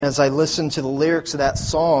As I listened to the lyrics of that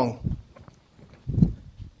song,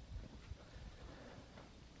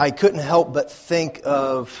 I couldn't help but think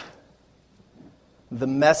of the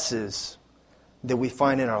messes that we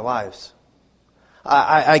find in our lives.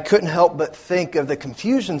 I couldn't help but think of the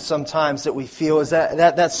confusion sometimes that we feel. Is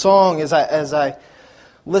that song, as I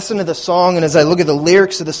listen to the song and as I look at the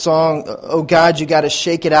lyrics of the song, oh God, you got to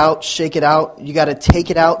shake it out, you got to take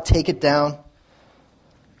it out, take it down.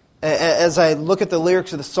 As I look at the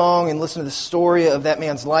lyrics of the song and listen to the story of that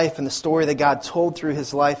man's life and the story that God told through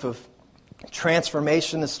his life of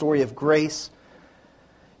transformation, the story of grace,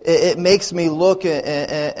 it makes me look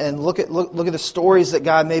at look at the stories that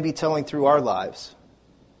God may be telling through our lives.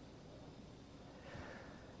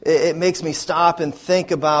 It makes me stop and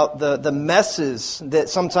think about the messes that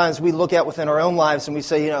sometimes we look at within our own lives and we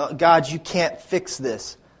say, God, you can't fix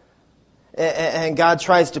this. And God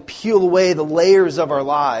tries to peel away the layers of our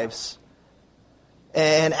lives.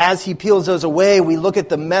 And as He peels those away, we look at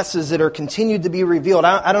the messes that are continued to be revealed.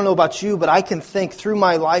 I don't know about you, but I can think through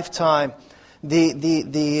my lifetime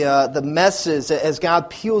the messes as God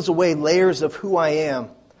peels away layers of who I am,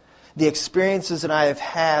 the experiences that I have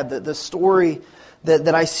had, the story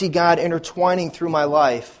that I see God intertwining through my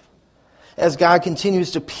life. As God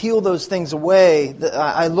continues to peel those things away,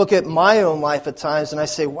 I look at my own life at times and I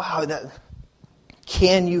say, wow,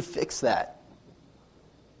 can you fix that?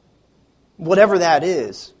 Whatever that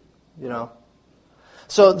is,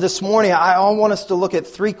 So this morning, I want us to look at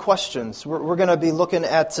 3 questions. We're going to be looking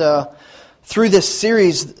at, through this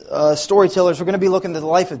series, Storytellers, we're going to be looking at the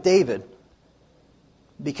life of David.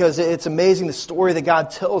 Because it's amazing the story that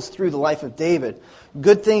God tells through the life of David.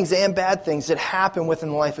 Good things and bad things that happen within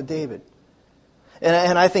the life of David.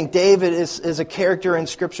 And I think David is a character in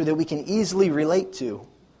Scripture that we can easily relate to.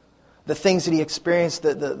 The things that he experienced,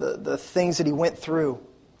 the things that he went through,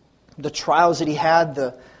 the trials that he had,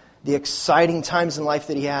 the exciting times in life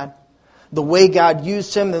that he had, the way God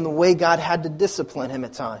used him and the way God had to discipline him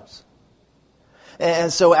at times.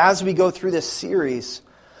 And so as we go through this series,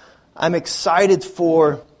 I'm excited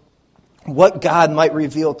for what God might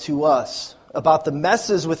reveal to us about the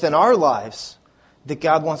messes within our lives that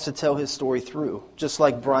God wants to tell His story through, just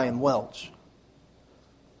like Brian Welch.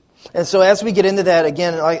 And so as we get into that,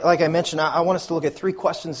 again, like I mentioned, I want us to look at 3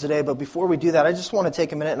 questions today, but before we do that, I just want to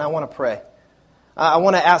take a minute and I want to pray. I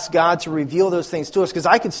want to ask God to reveal those things to us, because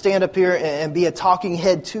I could stand up here and be a talking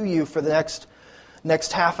head to you for the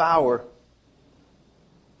next half hour.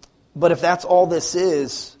 But if that's all this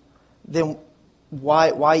is, then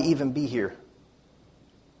why even be here?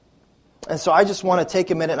 And so I just want to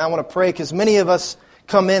take a minute and I want to pray, because many of us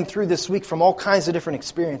come in through this week from all kinds of different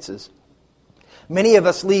experiences. Many of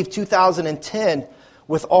us leave 2010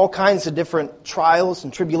 with all kinds of different trials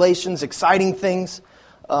and tribulations, exciting things.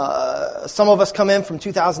 Some of us come in from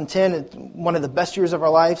 2010, one of the best years of our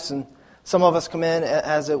lives, and some of us come in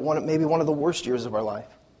as maybe one of the worst years of our life.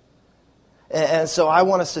 And so I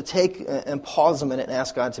want us to take and pause a minute and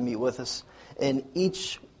ask God to meet with us in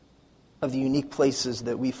each of the unique places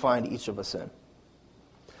that we find each of us in.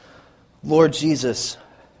 Lord Jesus,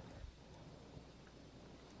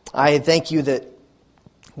 I thank you that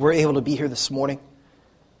we're able to be here this morning.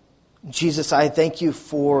 Jesus, I thank you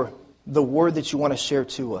for the word that you want to share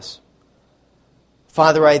to us.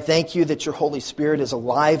 Father, I thank you that your Holy Spirit is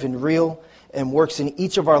alive and real and works in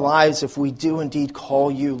each of our lives if we do indeed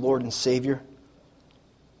call you Lord and Savior.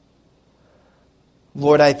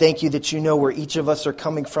 Lord, I thank you that you know where each of us are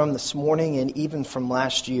coming from this morning and even from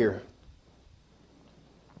last year.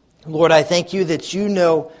 Lord, I thank you that you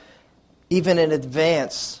know even in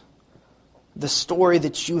advance the story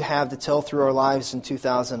that you have to tell through our lives in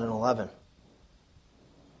 2011.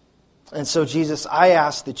 And so, Jesus, I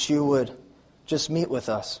ask that you would just meet with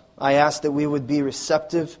us. I ask that we would be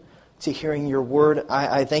receptive to hearing your word.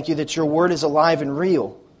 I thank you that your word is alive and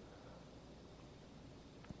real.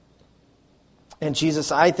 And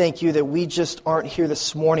Jesus, I thank you that we just aren't here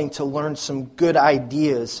this morning to learn some good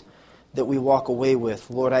ideas that we walk away with.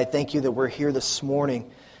 Lord, I thank you that we're here this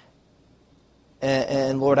morning.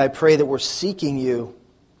 And Lord, I pray that we're seeking you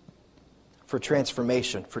for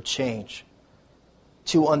transformation, for change,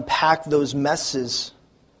 to unpack those messes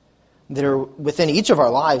that are within each of our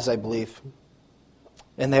lives, I believe.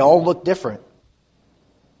 And they all look different.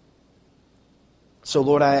 So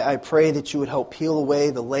Lord, I pray that you would help peel away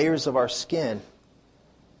the layers of our skin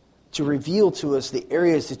to reveal to us the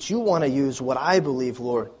areas that you want to use what I believe,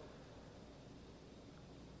 Lord,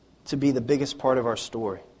 to be the biggest part of our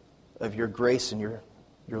story, of your grace and your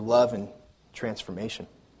love and transformation.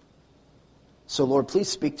 So Lord, please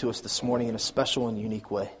speak to us this morning in a special and unique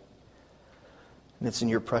way. And it's in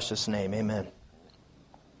your precious name. Amen.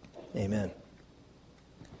 Amen.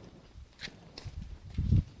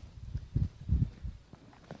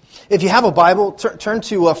 If you have a Bible, turn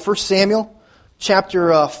to 1 Samuel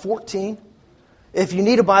chapter 14. If you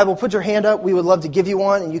need a Bible, put your hand up. We would love to give you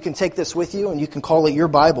one, and you can take this with you, and you can call it your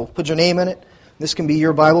Bible. Put your name in it. This can be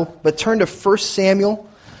your Bible. But turn to 1 Samuel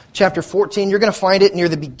chapter 14. You're going to find it near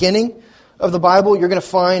the beginning of the Bible. You're going to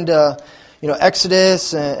find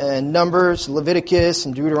Exodus and Numbers, Leviticus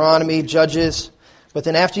and Deuteronomy, Judges. But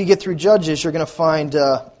then after you get through Judges, you're going to find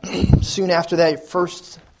soon after that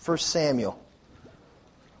 1 Samuel.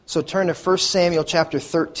 So turn to 1 Samuel chapter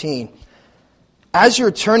 13. As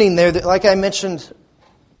you're turning there, like I mentioned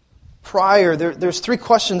prior, there's three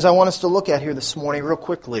questions I want us to look at here this morning real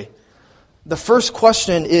quickly. The first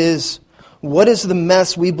question is, what is the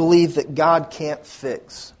mess we believe that God can't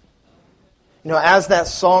fix? As that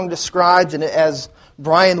song described and as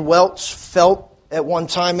Brian Welch felt at one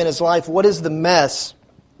time in his life, what is the mess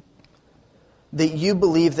that you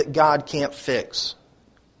believe that God can't fix?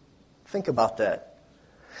 Think about that.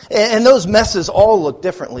 And those messes all look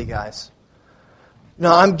differently, guys.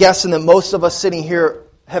 I'm guessing that most of us sitting here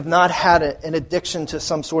have not had an addiction to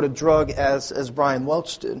some sort of drug as Brian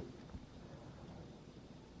Welch did.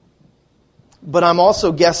 But I'm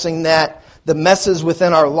also guessing that the messes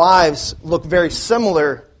within our lives look very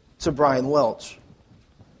similar to Brian Welch.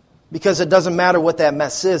 Because it doesn't matter what that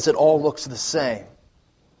mess is, it all looks the same.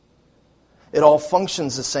 It all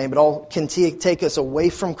functions the same. It all can take us away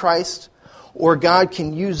from Christ, or God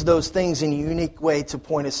can use those things in a unique way to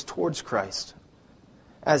point us towards Christ,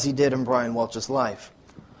 as He did in Brian Welch's life.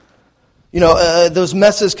 Those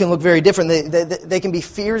messes can look very different. They can be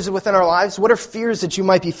fears within our lives. What are fears that you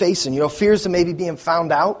might be facing? Fears of maybe being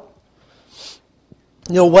found out.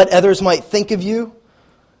 What others might think of you.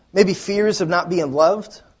 Maybe fears of not being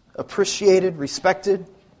loved, appreciated, respected.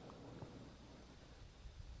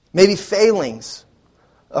 Maybe failings,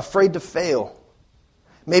 afraid to fail.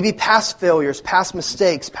 Maybe past failures, past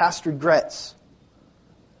mistakes, past regrets.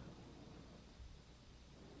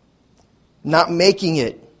 Not making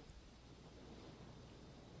it.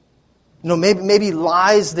 Maybe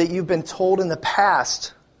lies that you've been told in the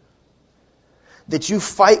past that you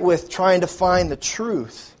fight with trying to find the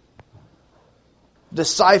truth.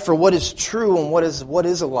 Decipher what is true and what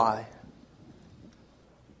is a lie.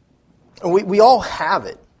 And we all have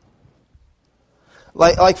it.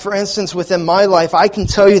 Like for instance, within my life, I can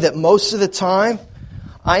tell you that most of the time,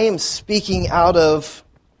 I am speaking out of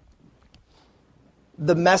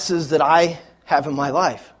the messes that I have in my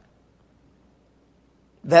life.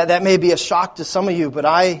 That may be a shock to some of you, but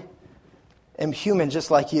I am human just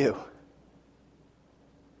like you.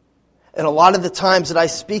 And a lot of the times that I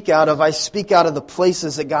speak out of the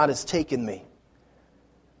places that God has taken me.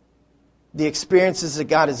 The experiences that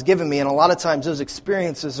God has given me, and a lot of times those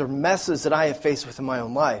experiences are messes that I have faced within my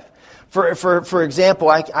own life. For example,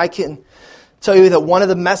 I can tell you that one of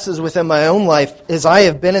the messes within my own life is I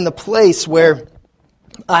have been in the place where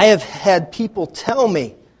I have had people tell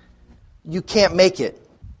me, you can't make it.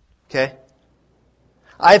 Okay?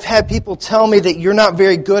 I've had people tell me that you're not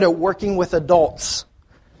very good at working with adults,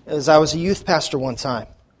 as I was a youth pastor one time.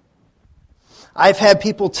 I've had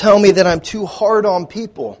people tell me that I'm too hard on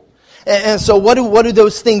people. And so what do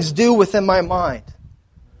those things do within my mind?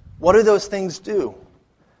 What do those things do?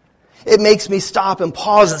 It makes me stop and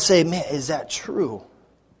pause and say, man, is that true?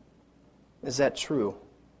 Is that true?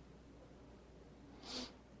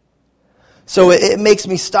 So it makes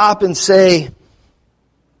me stop and say,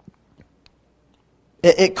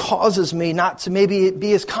 it causes me not to maybe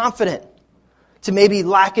be as confident, to maybe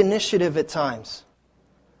lack initiative at times,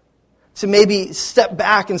 to maybe step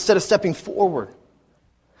back instead of stepping forward.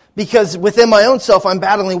 Because within my own self, I'm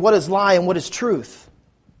battling what is lie and what is truth.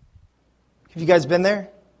 Have you guys been there?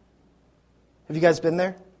 Have you guys been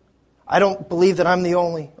there? I don't believe that I'm the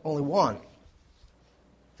only one.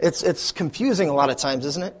 It's confusing a lot of times,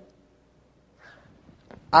 isn't it?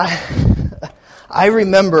 I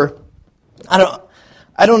remember, I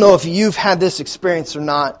don't know if you've had this experience or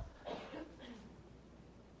not,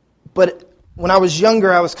 but when I was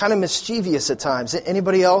younger, I was kind of mischievous at times.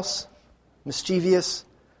 Anybody else? Mischievous?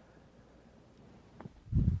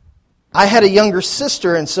 I had a younger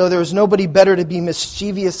sister, and so there was nobody better to be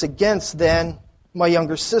mischievous against than my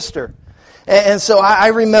younger sister. And so I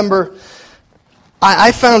remember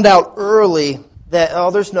I found out early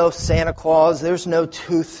that, there's no Santa Claus, there's no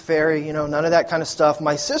tooth fairy, none of that kind of stuff.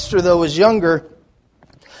 My sister, though, was younger.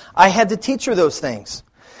 I had to teach her those things.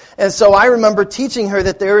 And so I remember teaching her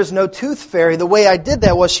that there is no tooth fairy. The way I did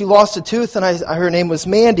that was she lost a tooth, and her name was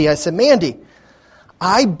Mandy. I said, Mandy,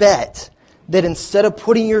 I bet that instead of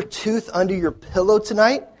putting your tooth under your pillow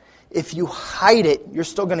tonight, if you hide it, you're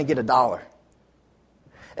still going to get $1.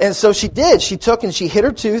 And so she did. She took and she hit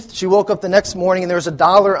her tooth. She woke up the next morning and there was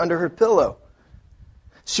 $1 under her pillow.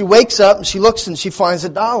 She wakes up and she looks and she finds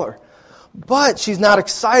 $1. But she's not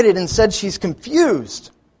excited, and said she's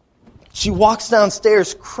confused. She walks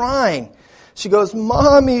downstairs crying. She goes,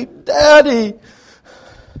 "Mommy, Daddy,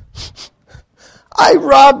 I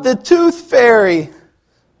robbed the tooth fairy."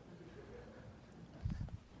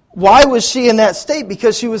 Why was she in that state?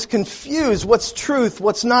 Because she was confused. What's truth?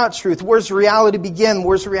 What's not truth? Where's reality begin?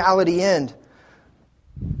 Where's reality end?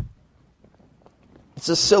 It's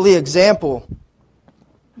a silly example.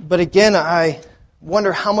 But again, I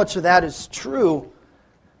wonder how much of that is true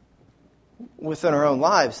within our own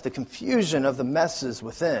lives. The confusion of the messes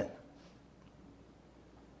within.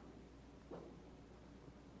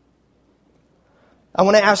 I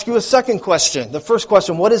want to ask you a second question. The first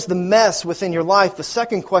question, what is the mess within your life? The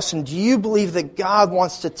second question, do you believe that God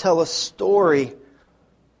wants to tell a story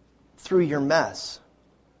through your mess?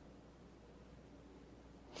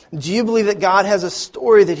 Do you believe that God has a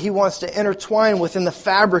story that He wants to intertwine within the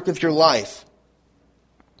fabric of your life?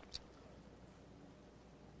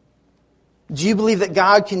 Do you believe that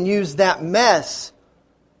God can use that mess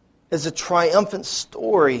as a triumphant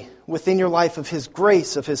story within your life of His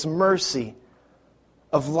grace, of His mercy,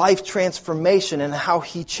 of life transformation, and how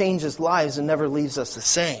He changes lives and never leaves us the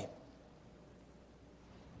same?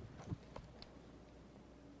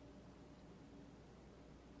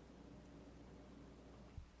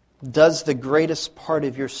 Does the greatest part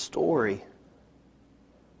of your story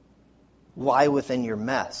lie within your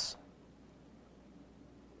mess?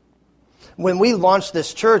 When we launched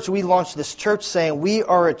this church saying we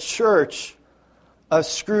are a church of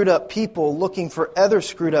screwed up people looking for other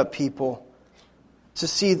screwed up people to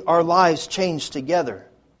see our lives change together.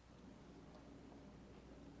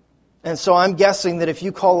 And so I'm guessing that if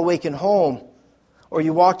you call Awaken home, or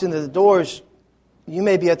you walked into the doors, you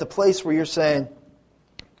may be at the place where you're saying,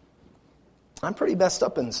 I'm pretty messed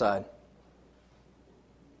up inside.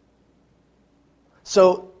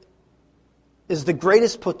 So, is the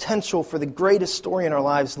greatest potential for the greatest story in our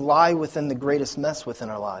lives lie within the greatest mess within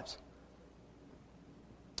our lives?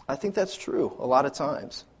 I think that's true a lot of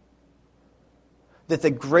times. That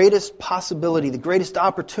the greatest possibility, the greatest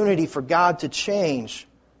opportunity for God to change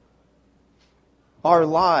our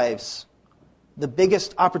lives, the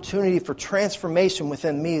biggest opportunity for transformation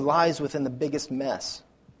within me lies within the biggest mess.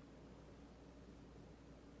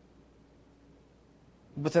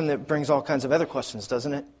 But then that brings all kinds of other questions,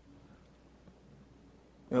 doesn't it?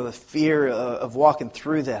 You know, the fear of walking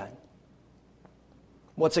through that.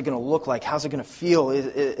 What's it going to look like? How's it going to feel?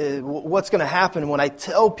 What's going to happen when I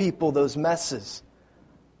tell people those messes?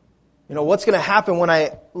 You know, what's going to happen when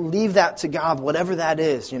I leave that to God, whatever that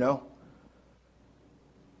is, you know?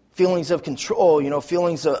 Feelings of control, you know,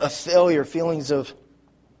 feelings of failure, feelings of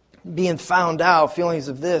being found out, feelings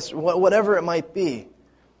of this, whatever it might be.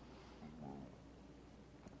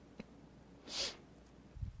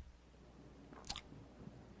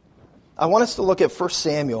 I want us to look at 1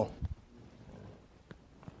 Samuel.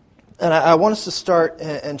 And I want us to start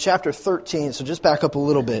in chapter 13, so just back up a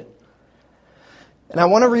little bit. And I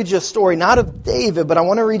want to read you a story, not of David, but I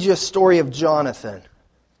want to read you a story of Jonathon,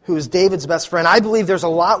 who is David's best friend. I believe there's a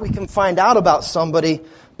lot we can find out about somebody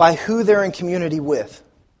by who they're in community with.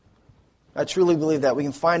 I truly believe that. We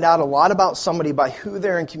can find out a lot about somebody by who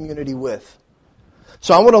they're in community with.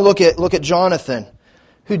 So I want to look at Jonathon,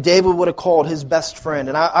 who David would have called his best friend.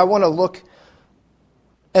 And I want to look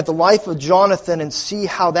at the life of Jonathon and see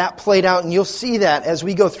how that played out. And you'll see that as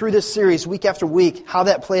we go through this series week after week, how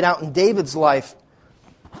that played out in David's life.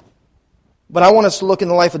 But I want us to look in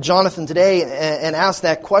the life of Jonathon today and ask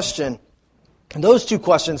that question. And those two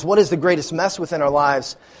questions, what is the greatest mess within our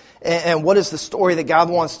lives? And what is the story that God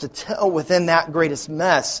wants to tell within that greatest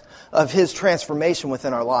mess of His transformation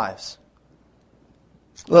within our lives?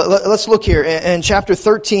 Let's look here. In chapter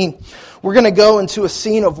 13, we're going to go into a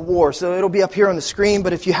scene of war. So it'll be up here on the screen,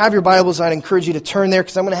 but if you have your Bibles, I'd encourage you to turn there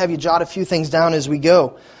because I'm going to have you jot a few things down as we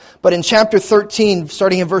go. But in chapter 13,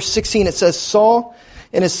 starting in verse 16, it says, Saul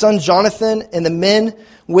and his son Jonathon and the men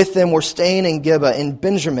with them were staying in Gibeah in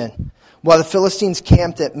Benjamin, while the Philistines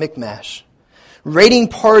camped at Michmash. Raiding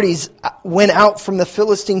parties went out from the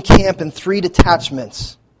Philistine camp in 3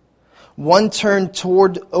 detachments. One turned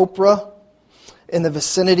toward Ophrah in the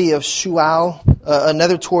vicinity of Shual,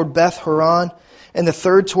 another toward Beth Horon, and the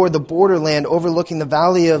third toward the borderland overlooking the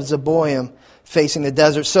valley of Zeboim, facing the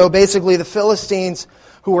desert. So basically the Philistines,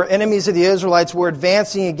 who were enemies of the Israelites, were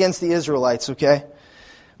advancing against the Israelites, okay?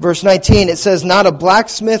 Verse 19, it says, Not a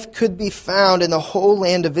blacksmith could be found in the whole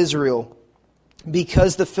land of Israel.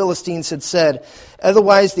 because the Philistines had said,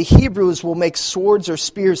 otherwise the Hebrews will make swords or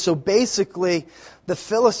spears. So basically, the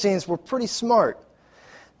Philistines were pretty smart.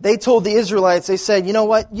 They told the Israelites, they said, you know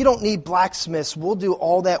what, you don't need blacksmiths. We'll do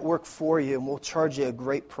all that work for you, and we'll charge you a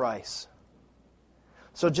great price.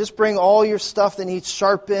 So just bring all your stuff that needs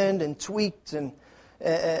sharpened and tweaked and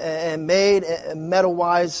made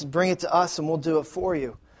metal-wise, bring it to us, and we'll do it for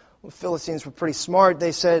you. The Philistines were pretty smart.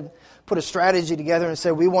 They said, put a strategy together and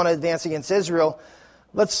said, we want to advance against Israel.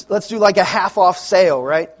 Let's do like a half-off sale,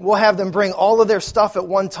 right? We'll have them bring all of their stuff at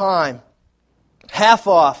one time. Half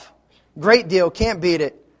off. Great deal. Can't beat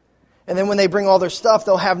it. And then when they bring all their stuff,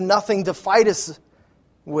 they'll have nothing to fight us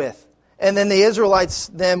with. And then the Israelites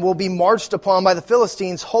then will be marched upon by the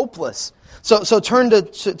Philistines, hopeless. So turn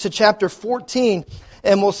to chapter 14,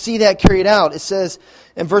 and we'll see that carried out. It says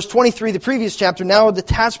in verse 23, the previous chapter, now a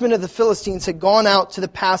detachment of the Philistines had gone out to the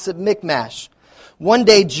pass at Michmash. One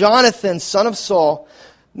day, Jonathon, son of Saul,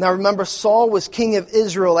 now remember, Saul was king of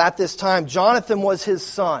Israel at this time. Jonathon was his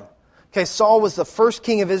son. Okay, Saul was the first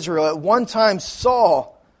king of Israel. At one time,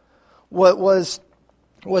 Saul was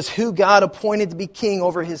who God appointed to be king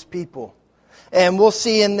over his people. And we'll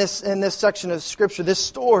see in this section of Scripture, this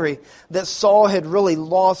story, that Saul had really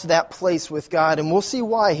lost that place with God. And we'll see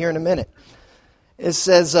why here in a minute. It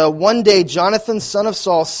says, one day Jonathon, son of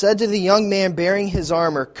Saul, said to the young man bearing his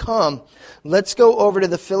armor, come, let's go over to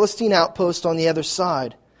the Philistine outpost on the other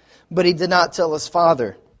side. But he did not tell his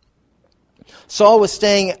father. Saul was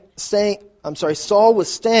staying on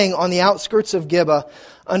the outskirts of Gibeah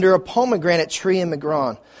under a pomegranate tree in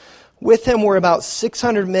Migron. With him were about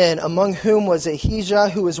 600 men, among whom was Ahijah,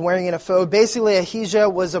 who was wearing an ephod. Basically, Ahijah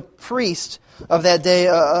was a priest of that day,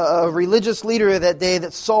 a religious leader of that day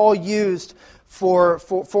that Saul used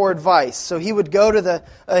for advice. So he would go to the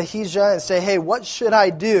Ahijah and say, hey, what should I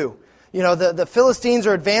do? You know, the Philistines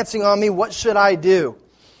are advancing on me. What should I do?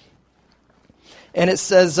 And it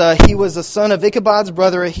says he was the son of Ichabod's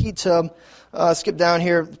brother Ahitub. Skip down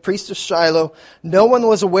here, priest of Shiloh. No one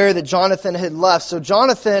was aware that Jonathon had left. So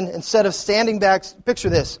Jonathon, instead of standing back, picture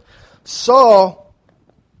this. Saul,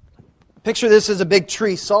 picture this as a big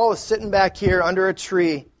tree. Saul is sitting back here under a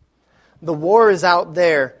tree. The war is out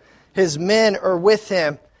there. His men are with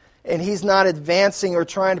him, and he's not advancing or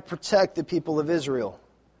trying to protect the people of Israel.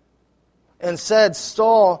 Instead,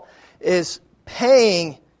 Saul is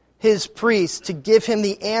paying his priest to give him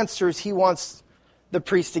the answers he wants the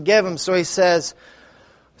priest to give him. So he says,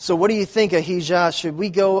 so what do you think, Ahijah? Should we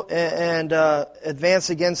go and advance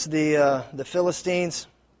against the Philistines?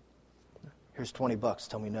 Here's $20.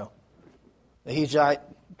 Tell me no. Ahijah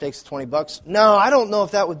takes $20. No, I don't know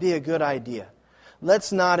if that would be a good idea.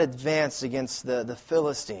 Let's not advance against the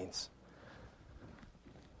Philistines.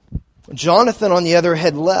 Jonathon, on the other,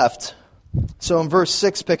 had left. So in verse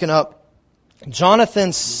 6, picking up,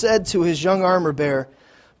 Jonathon said to his young armor-bearer,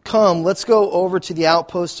 come, let's go over to the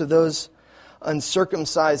outpost of those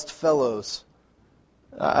uncircumcised fellows.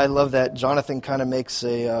 I love that. Jonathon kind of makes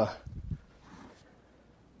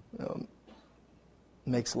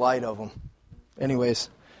makes light of them. Anyways.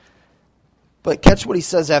 But catch what he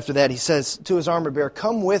says after that. He says to his armor-bearer,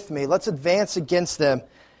 come with me, let's advance against them.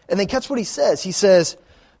 And then catch what he says. He says,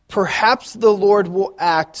 perhaps the Lord will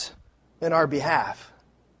act in our behalf.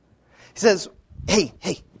 He says, hey,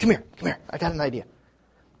 come here, I got an idea.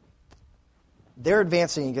 They're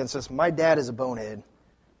advancing against us. My dad is a bonehead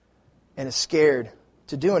and is scared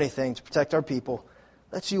to do anything to protect our people.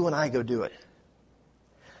 Let's you and I go do it.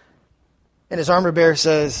 And his armor bearer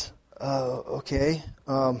says, okay,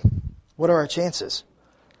 what are our chances?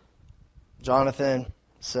 Jonathon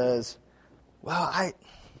says, well, I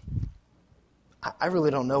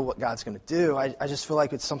really don't know what God's going to do. I just feel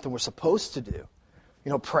like it's something we're supposed to do. You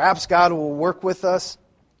know, perhaps God will work with us.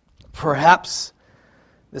 Perhaps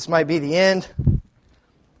this might be the end.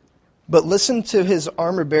 But listen to his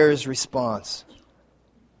armor-bearer's response.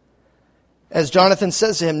 As Jonathon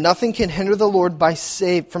says to him, nothing can hinder the Lord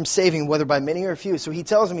from saving, whether by many or few. So he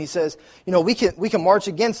tells him, he says, you know, we can march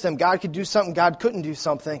against them. God could do something. God couldn't do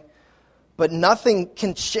something. But nothing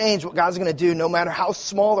can change what God's going to do, no matter how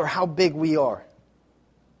small or how big we are.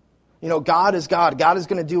 You know, God is God. God is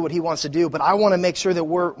going to do what He wants to do. But I want to make sure that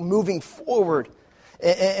we're moving forward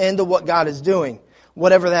into what God is doing,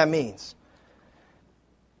 whatever that means.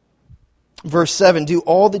 Verse 7, do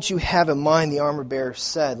all that you have in mind, the armor-bearer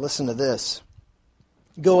said. Listen to this.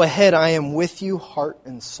 Go ahead, I am with you, heart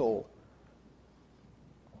and soul.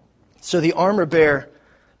 So the armor-bearer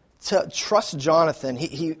trusts Jonathon.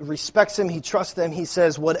 He respects him. He trusts them. He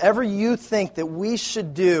says, whatever you think that we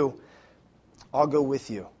should do, I'll go with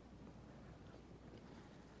you.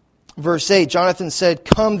 Verse 8, Jonathon said,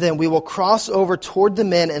 "Come then, we will cross over toward the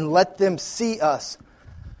men and let them see us."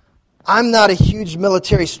 I'm not a huge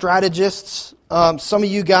military strategist. Some of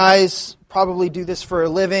you guys probably do this for a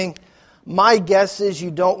living. My guess is you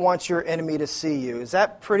don't want your enemy to see you. Is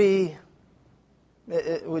that pretty...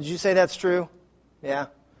 Would you say that's true? Yeah.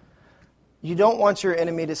 You don't want your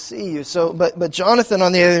enemy to see you. But Jonathon,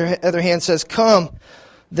 on the other hand, says, "Come,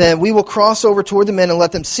 then we will cross over toward the men and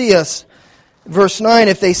let them see us." Verse 9,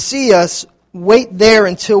 "If they see us, wait there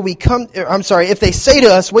until we come." If they say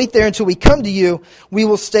to us, "Wait there until we come to you," we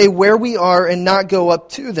will stay where we are and not go up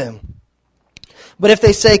to them. But if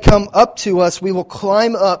they say, "Come up to us," we will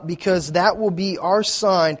climb up, because that will be our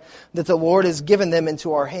sign that the Lord has given them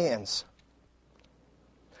into our hands.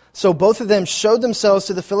 So both of them showed themselves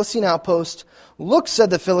to the Philistine outpost. "Look," said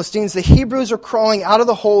the Philistines, "the Hebrews are crawling out of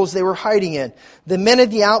the holes they were hiding in." The men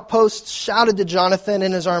at the outpost shouted to Jonathon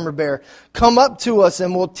and his armor-bearer, "Come up to us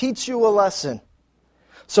and we'll teach you a lesson."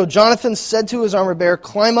 So Jonathon said to his armor-bearer,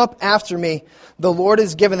 "Climb up after me. The Lord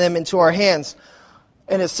has given them into our hands."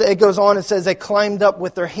 And it goes on and says they climbed up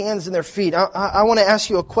with their hands and their feet. I want to ask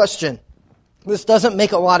you a question. This doesn't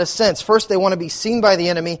make a lot of sense. First, they want to be seen by the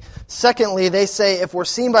enemy. Secondly, they say, if we're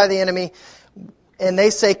seen by the enemy and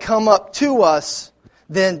they say, "Come up to us,"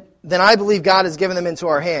 then I believe God has given them into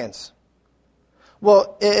our hands.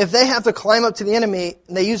 Well, if they have to climb up to the enemy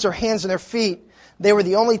and they use their hands and their feet, they were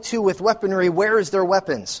the only two with weaponry. Where is their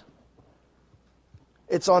weapons?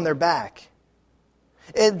 It's on their back.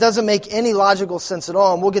 It doesn't make any logical sense at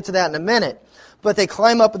all, and we'll get to that in a minute. But they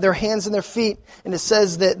climb up with their hands and their feet, and it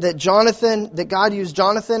says that God used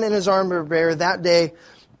Jonathon and his armor-bearer that day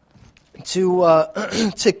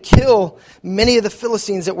to kill many of the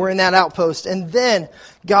Philistines that were in that outpost. And then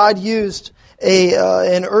God used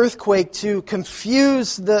an earthquake to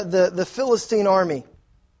confuse the Philistine army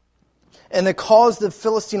and to cause the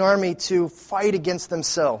Philistine army to fight against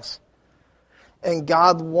themselves. And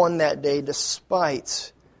God won that day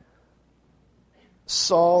despite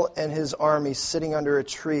Saul and his army sitting under a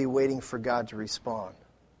tree waiting for God to respond.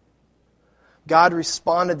 God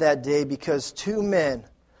responded that day because two men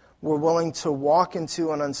were willing to walk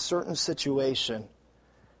into an uncertain situation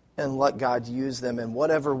and let God use them in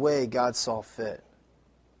whatever way God saw fit.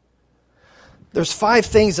 There's 5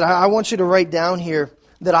 things that I want you to write down here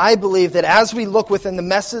that I believe that as we look within the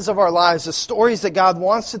messes of our lives, the stories that God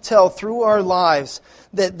wants to tell through our lives,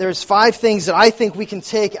 that there's 5 things that I think we can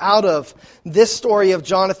take out of this story of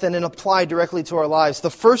Jonathon and apply directly to our lives.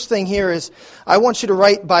 The first thing here is, I want you to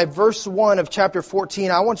write by verse 1 of chapter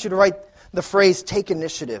 14, I want you to write the phrase, "take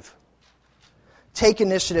initiative." Take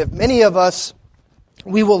initiative. Many of us,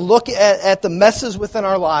 we will look at the messes within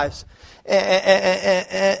our lives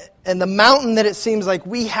and the mountain that it seems like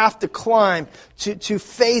we have to climb to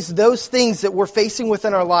face those things that we're facing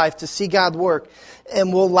within our life to see God work,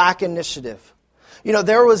 and we'll lack initiative. You know,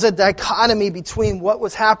 there was a dichotomy between what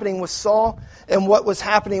was happening with Saul and what was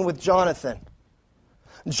happening with Jonathon.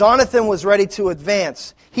 Jonathon was ready to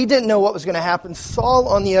advance. He didn't know what was going to happen. Saul,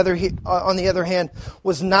 on the other hand,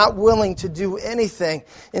 was not willing to do anything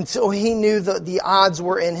until he knew that the odds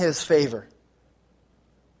were in his favor.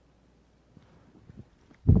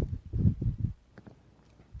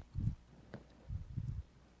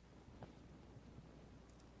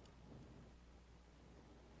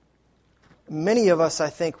 Many of us, I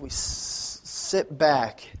think, we sit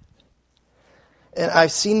back, and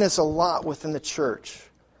I've seen this a lot within the church.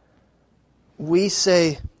 We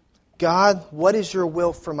say, "God, what is your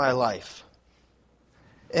will for my life?"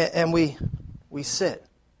 And we sit.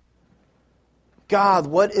 "God,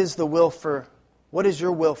 what is your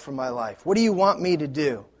will for my life? What do you want me to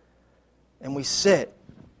do?" And we sit.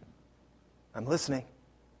 "I'm listening.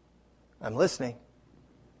 I'm listening.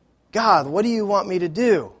 God, what do you want me to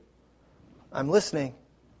do?" "I'm listening."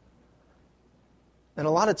 And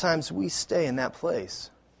a lot of times we stay in that place.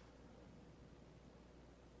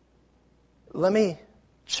 Let me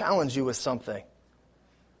challenge you with something.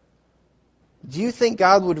 Do you think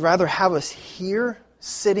God would rather have us here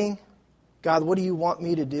sitting, "God, what do you want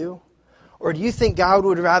me to do?" Or do you think God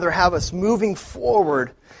would rather have us moving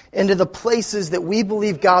forward into the places that we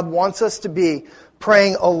believe God wants us to be,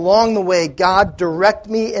 praying along the way, "God, direct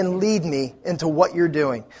me and lead me into what you're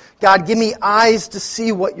doing. God, give me eyes to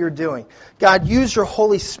see what you're doing. God, use your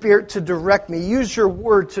Holy Spirit to direct me. Use your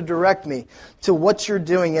word to direct me to what you're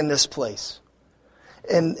doing in this place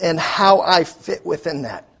and how I fit within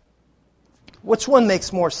that." Which one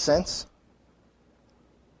makes more sense?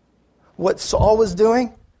 What Saul was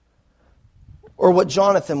doing or what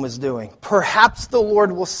Jonathon was doing? Perhaps the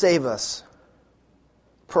Lord will save us.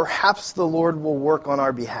 Perhaps the Lord will work on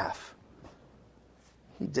our behalf.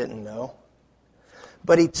 He didn't know.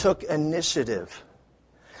 But he took initiative.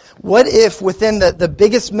 What if within the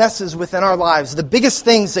biggest messes within our lives, the biggest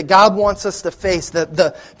things that God wants us to face,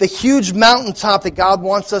 the huge mountaintop that God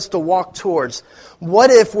wants us to walk towards,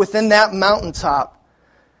 what if within that mountaintop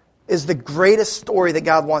is the greatest story that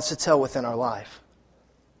God wants to tell within our life?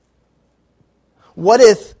 What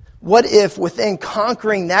if within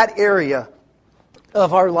conquering that area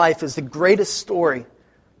of our life is the greatest story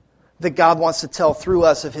that God wants to tell through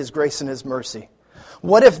us of His grace and His mercy?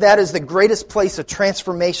 What if that is the greatest place of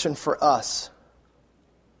transformation for us?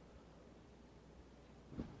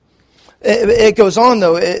 It goes on,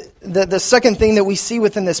 though. The second thing that we see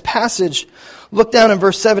within this passage, look down in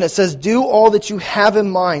verse 7. It says, "Do all that you have in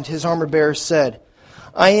mind," his armor-bearer said.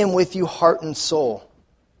 "I am with you heart and soul."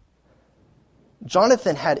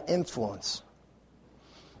 Jonathon had influence.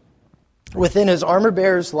 Within his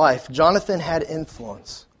armor-bearer's life, Jonathon had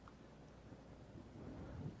influence.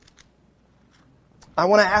 I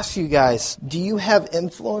want to ask you guys, do you have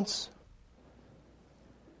influence?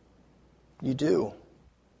 You do.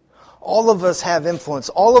 All of us have influence.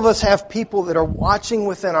 All of us have people that are watching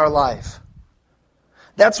within our life.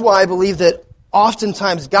 That's why I believe that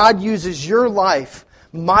oftentimes God uses your life,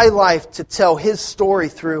 my life, to tell His story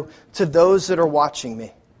through to those that are watching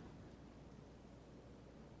me.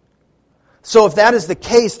 So if that is the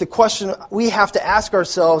case, the question we have to ask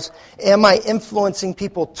ourselves, am I influencing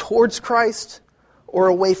people towards Christ or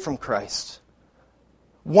away from Christ?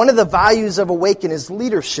 One of the values of Awaken is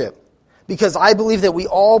leadership, because I believe that we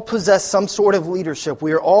all possess some sort of leadership.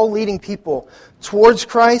 We are all leading people towards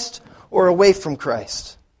Christ or away from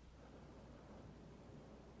Christ.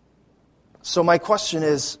 So my question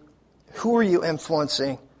is, who are you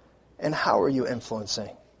influencing and how are you influencing?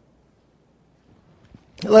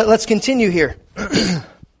 Let's continue here.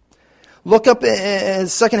 Look up in the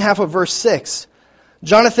second half of verse 6.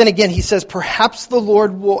 Jonathon, again, he says, "Perhaps the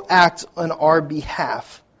Lord will act on our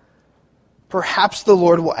behalf." Perhaps the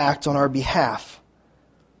Lord will act on our behalf.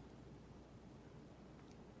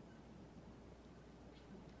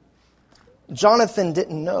 Jonathon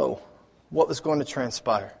didn't know what was going to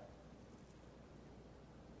transpire.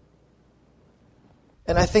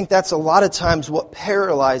 And I think that's a lot of times what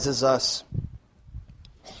paralyzes us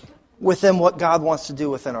within what God wants to do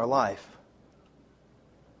within our life.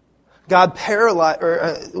 We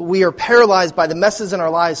are paralyzed by the messes in our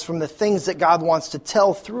lives from the things that God wants to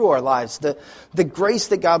tell through our lives, the grace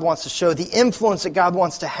that God wants to show, the influence that God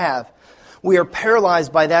wants to have. We are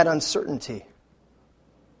paralyzed by that uncertainty.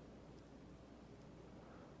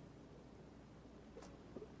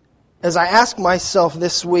 As I ask myself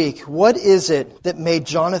this week, what is it that made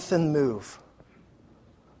Jonathon move?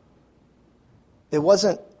 It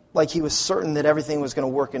wasn't like he was certain that everything was going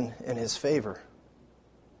to work in his favor.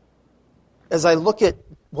 As I look at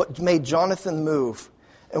what made Jonathon move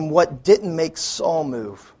and what didn't make Saul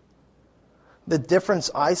move, the difference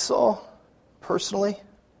I saw, personally,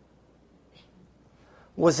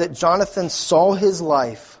 was that Jonathon saw his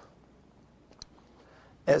life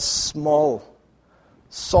as small.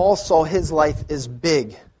 Saul saw his life as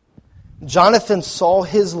big. Jonathan saw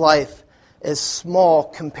his life as small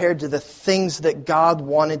compared to the things that God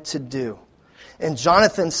wanted to do. And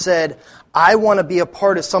Jonathon said, I want to be a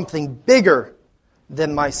part of something bigger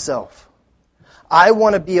than myself. I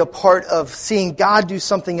want to be a part of seeing God do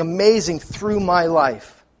something amazing through my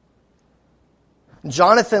life.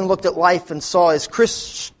 Jonathon looked at life and saw, as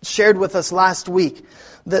Chris shared with us last week,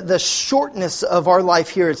 that the shortness of our life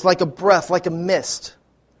here, it's like a breath, like a mist.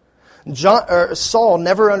 Saul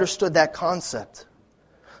never understood that concept.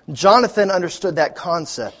 Jonathon understood that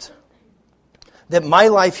concept. That my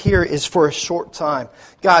life here is for a short time.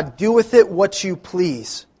 God, do with it what you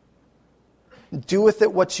please. Do with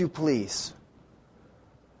it what you please.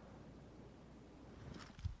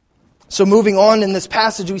 So moving on in this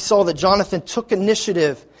passage, we saw that Jonathon took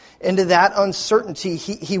initiative into that uncertainty.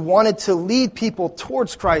 He wanted to lead people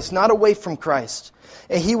towards Christ, not away from Christ.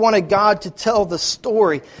 And he wanted God to tell the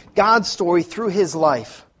story, God's story, through his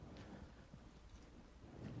life.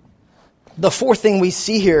 The fourth thing we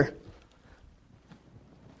see here,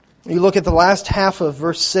 you look at the last half of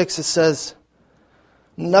verse 6, it says,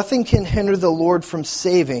 nothing can hinder the Lord from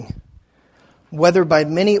saving, whether by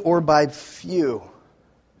many or by few.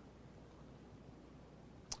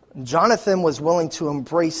 Jonathon was willing to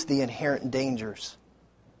embrace the inherent dangers.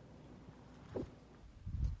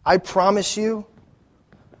 I promise you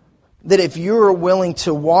that if you are willing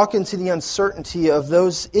to walk into the uncertainty of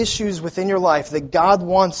those issues within your life that God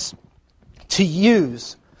wants to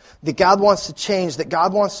use, that God wants to change, that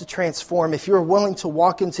God wants to transform, if you're willing to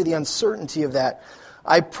walk into the uncertainty of that,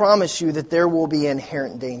 I promise you that there will be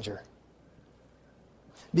inherent danger.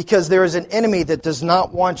 Because there is an enemy that does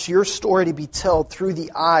not want your story to be told through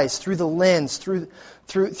the eyes, through the lens, through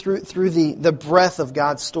the breath of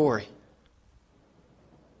God's story.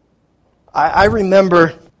 I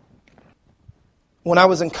remember when I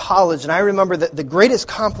was in college, and I remember that the greatest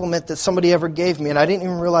compliment that somebody ever gave me, and I didn't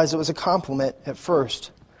even realize it was a compliment at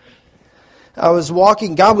first. I was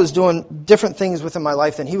walking, God was doing different things within my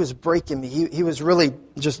life, and He was breaking me. He was really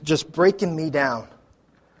just breaking me down.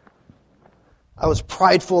 I was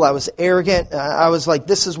prideful, I was arrogant, I was like,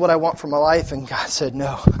 this is what I want for my life, and God said,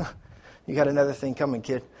 no, you got another thing coming,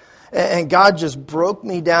 kid. And God just broke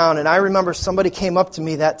me down, and I remember somebody came up to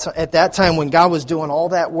me at that time when God was doing all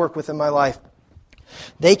that work within my life.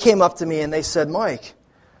 They came up to me and they said, Mike,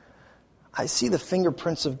 I see the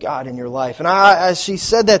fingerprints of God in your life. And she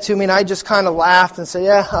said that to me, and I just kind of laughed and said,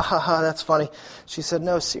 yeah, that's funny. She said,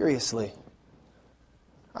 no, seriously.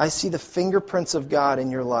 I see the fingerprints of God in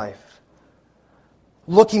your life.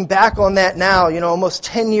 Looking back on that now, almost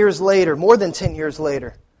 10 years later, more than 10 years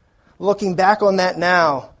later, looking back on that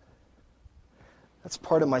now, that's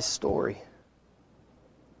part of my story.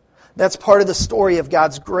 That's part of the story of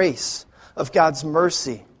God's grace, of God's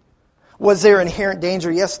mercy. Was there inherent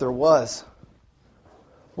danger? Yes, there was.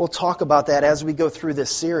 We'll talk about that as we go through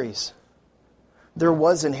this series. There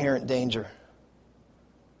was inherent danger.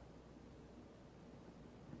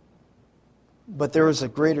 But there was a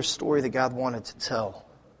greater story that God wanted to tell.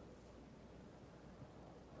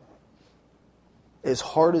 As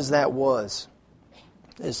hard as that was,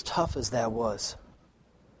 as tough as that was,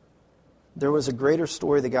 there was a greater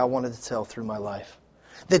story that God wanted to tell through my life.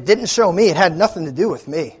 That didn't show me. It had nothing to do with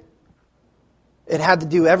me. It had to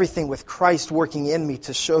do everything with Christ working in me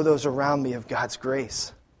to show those around me of God's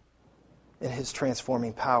grace and His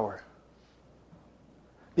transforming power.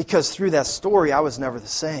 Because through that story, I was never the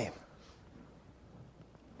same.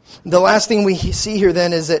 The last thing we see here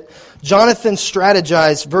then is that Jonathon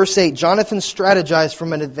strategized, verse 8, Jonathon strategized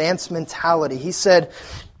from an advanced mentality. He said,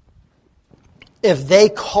 if they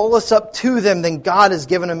call us up to them, then God has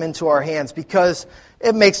given them into our hands, because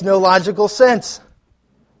it makes no logical sense.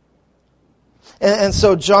 And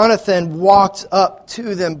so Jonathon walked up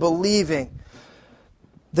to them believing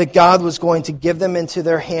that God was going to give them into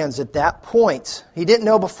their hands. At that point, he didn't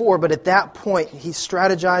know before, but at that point, he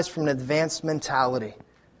strategized from an advanced mentality.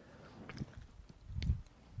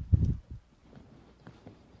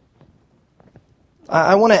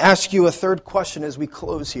 I want to ask you a third question as we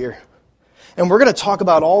close here. And we're going to talk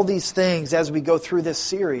about all these things as we go through this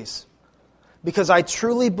series. Because I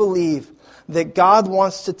truly believe that God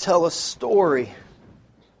wants to tell a story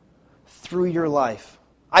through your life.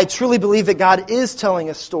 I truly believe that God is telling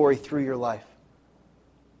a story through your life.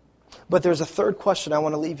 But there's a third question I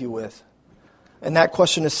want to leave you with. And that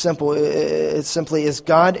question is simple. It's simply, is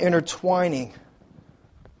God intertwining?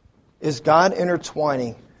 Is God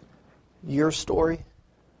intertwining your story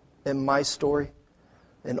and my story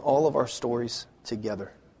and all of our stories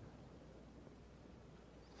together?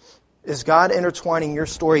 Is God intertwining your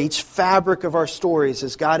story, each fabric of our stories?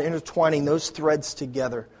 Is God intertwining those threads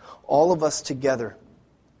together, all of us together,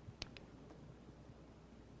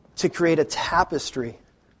 to create a tapestry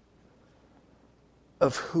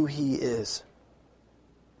of who He is?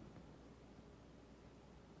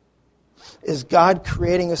 Is God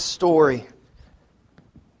creating a story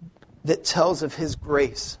that tells of His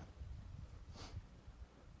grace?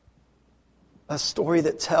 A story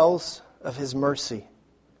that tells of His mercy?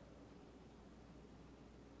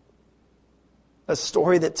 A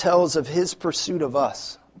story that tells of His pursuit of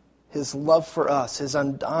us, His love for us, His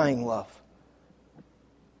undying love?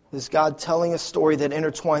 Is God telling a story that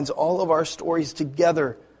intertwines all of our stories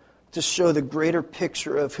together to show the greater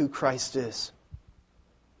picture of who Christ is?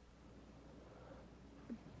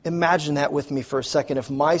 Imagine that with me for a second. If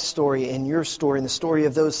my story and your story and the story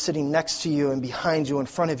of those sitting next to you and behind you, in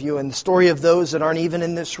front of you, and the story of those that aren't even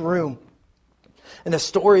in this room, and the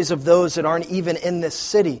stories of those that aren't even in this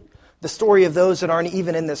city, the story of those that aren't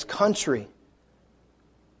even in this country,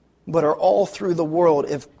 but are all through the world.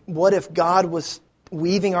 What if God was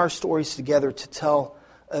weaving our stories together to tell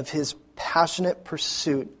of His passionate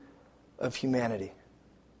pursuit of humanity?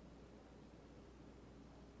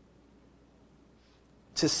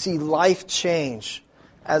 To see life change,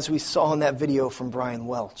 as we saw in that video from Brian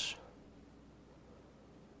Welch.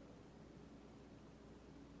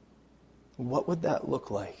 What would that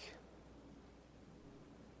look like?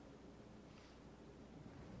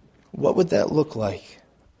 What would that look like?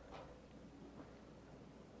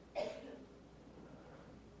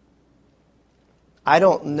 I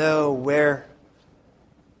don't know where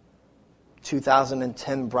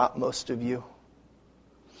 2010 brought most of you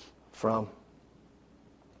from.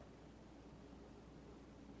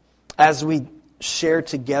 As we share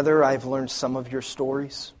together, I've learned some of your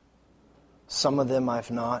stories. Some of them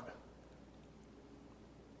I've not.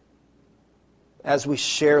 As we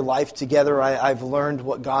share life together, I've learned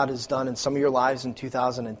what God has done in some of your lives in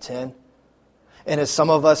 2010. And as some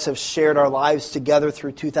of us have shared our lives together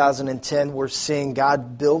through 2010, we're seeing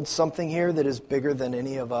God build something here that is bigger than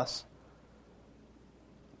any of us.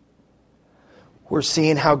 We're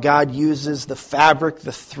seeing how God uses the fabric,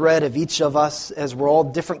 the thread of each of us, as we're all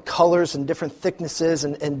different colors and different thicknesses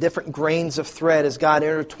and different grains of thread, as God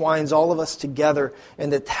intertwines all of us together in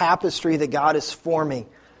the tapestry that God is forming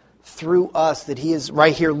through us, that He is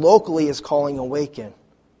right here locally is calling Awaken.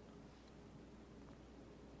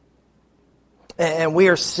 And we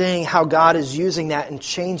are seeing how God is using that and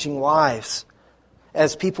changing lives.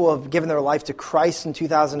 As people have given their life to Christ in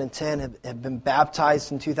 2010, have been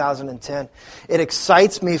baptized in 2010. It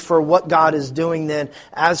excites me for what God is doing then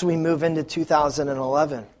as we move into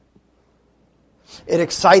 2011. It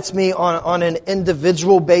excites me on an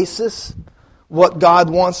individual basis what God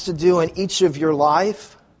wants to do in each of your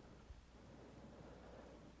life.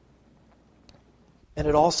 And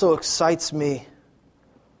it also excites me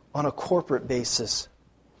on a corporate basis,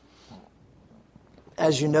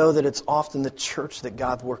 as you know that it's often the church that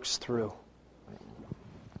God works through.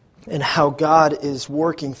 And how God is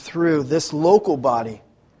working through this local body,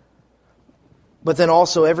 but then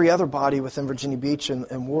also every other body within Virginia Beach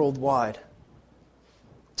and worldwide,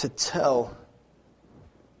 to tell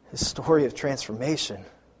His story of transformation.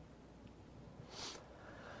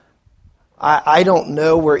 I don't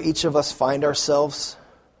know where each of us find ourselves.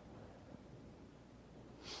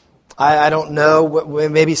 I don't know,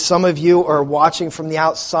 maybe some of you are watching from the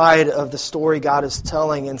outside of the story God is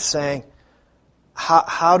telling and saying,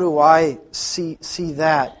 how do I see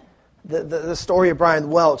that? The story of Brian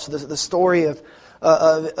Welch, the story of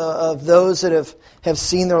those that have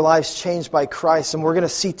seen their lives changed by Christ. And we're going to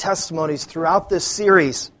see testimonies throughout this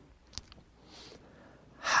series.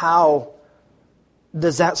 How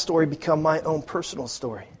does that story become my own personal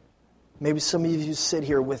story? Maybe some of you sit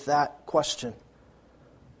here with that question.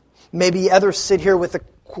 Maybe others sit here with the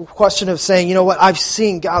question of saying, you know what, I've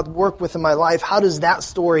seen God work within my life. How does that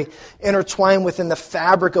story intertwine within the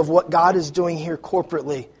fabric of what God is doing here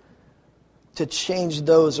corporately to change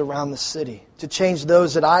those around the city, to change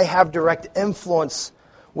those that I have direct influence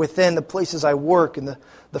within, the places I work and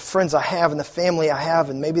the friends I have and the family I have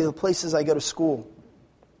and maybe the places I go to school?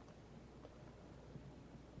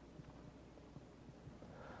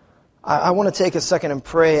 I want to take a second and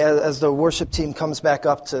pray as the worship team comes back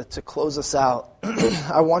up to close us out.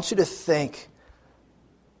 I want you to think,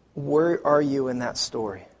 where are you in that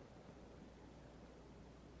story?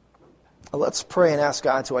 Let's pray and ask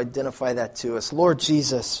God to identify that to us. Lord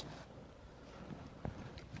Jesus,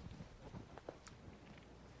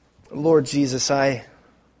 I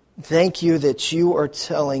thank you that you are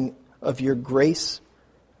telling of your grace,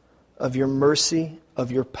 of your mercy,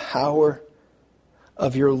 of your power,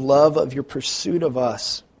 of your love, of your pursuit of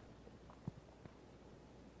us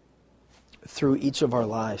through each of our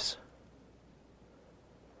lives.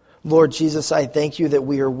 Lord Jesus, I thank you that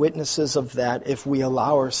we are witnesses of that if we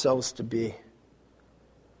allow ourselves to be.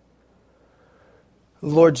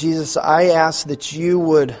 Lord Jesus, I ask that you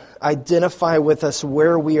would identify with us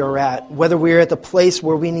where we are at, whether we are at the place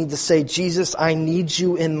where we need to say, Jesus, I need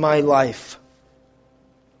you in my life.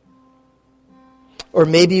 Or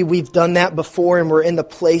maybe we've done that before and we're in the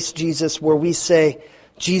place, Jesus, where we say,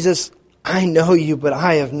 Jesus, I know you, but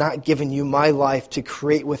I have not given you my life to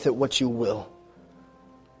create with it what you will.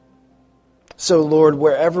 So, Lord,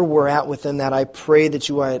 wherever we're at within that, I pray that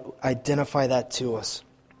you would identify that to us.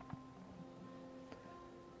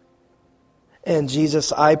 And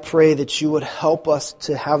Jesus, I pray that you would help us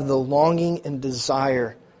to have the longing and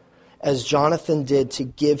desire, as Jonathon did, to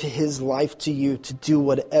give his life to you, to do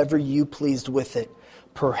whatever you pleased with it.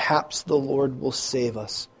 Perhaps the Lord will save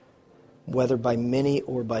us, whether by many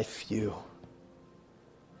or by few.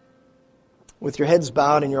 With your heads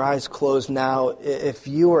bowed and your eyes closed now, if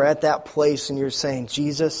you are at that place and you're saying,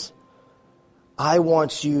 Jesus, I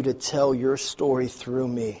want you to tell your story through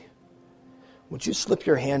me, would you slip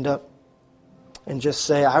your hand up and just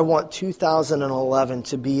say, I want 2011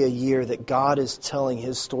 to be a year that God is telling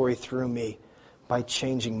His story through me by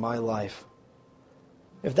changing my life?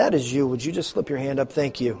 If that is you, would you just slip your hand up?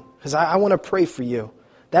 Thank you. Because I want to pray for you.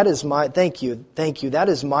 That is my, thank you. That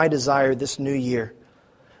is my desire this new year,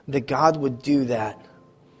 that God would do that.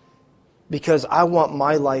 Because I want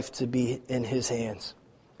my life to be in His hands.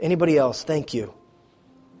 Anybody else? Thank you.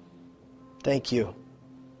 Thank you.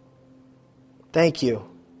 Thank you.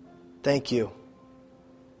 Thank you.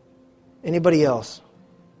 Anybody else?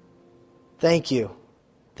 Thank you.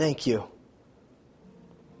 Thank you.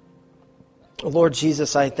 Lord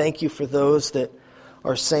Jesus, I thank you for those that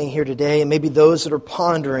are saying here today, and maybe those that are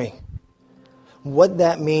pondering what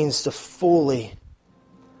that means to fully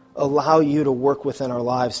allow you to work within our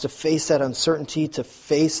lives, to face that uncertainty, to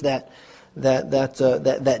face that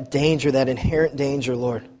danger, that inherent danger,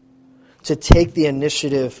 Lord. To take the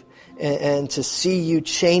initiative and to see you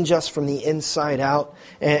change us from the inside out,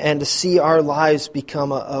 and to see our lives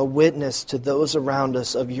become a witness to those around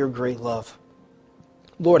us of your great love.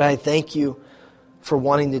 Lord, I thank you for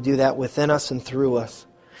wanting to do that within us and through us.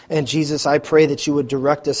 And Jesus, I pray that you would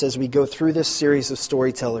direct us as we go through this series of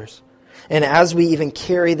Storytellers. And as we even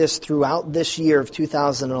carry this throughout this year of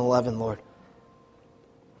 2011, Lord,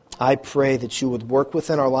 I pray that you would work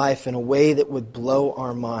within our life in a way that would blow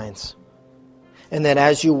our minds. And that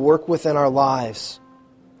as you work within our lives,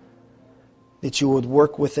 that you would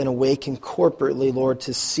work within Awaken corporately, Lord,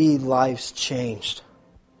 to see lives changed.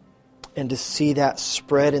 And to see that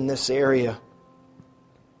spread in this area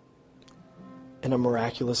in a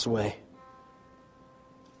miraculous way.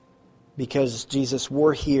 Because, Jesus,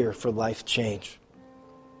 we're here for life change.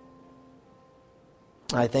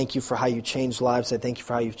 I thank you for how you changed lives. I thank you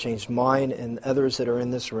for how you've changed mine and others that are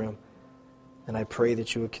in this room. And I pray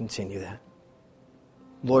that you would continue that.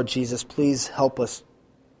 Lord Jesus, please help us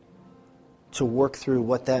to work through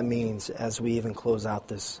what that means as we even close out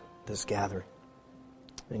this gathering.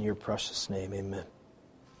 In your precious name, amen.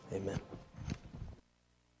 Amen.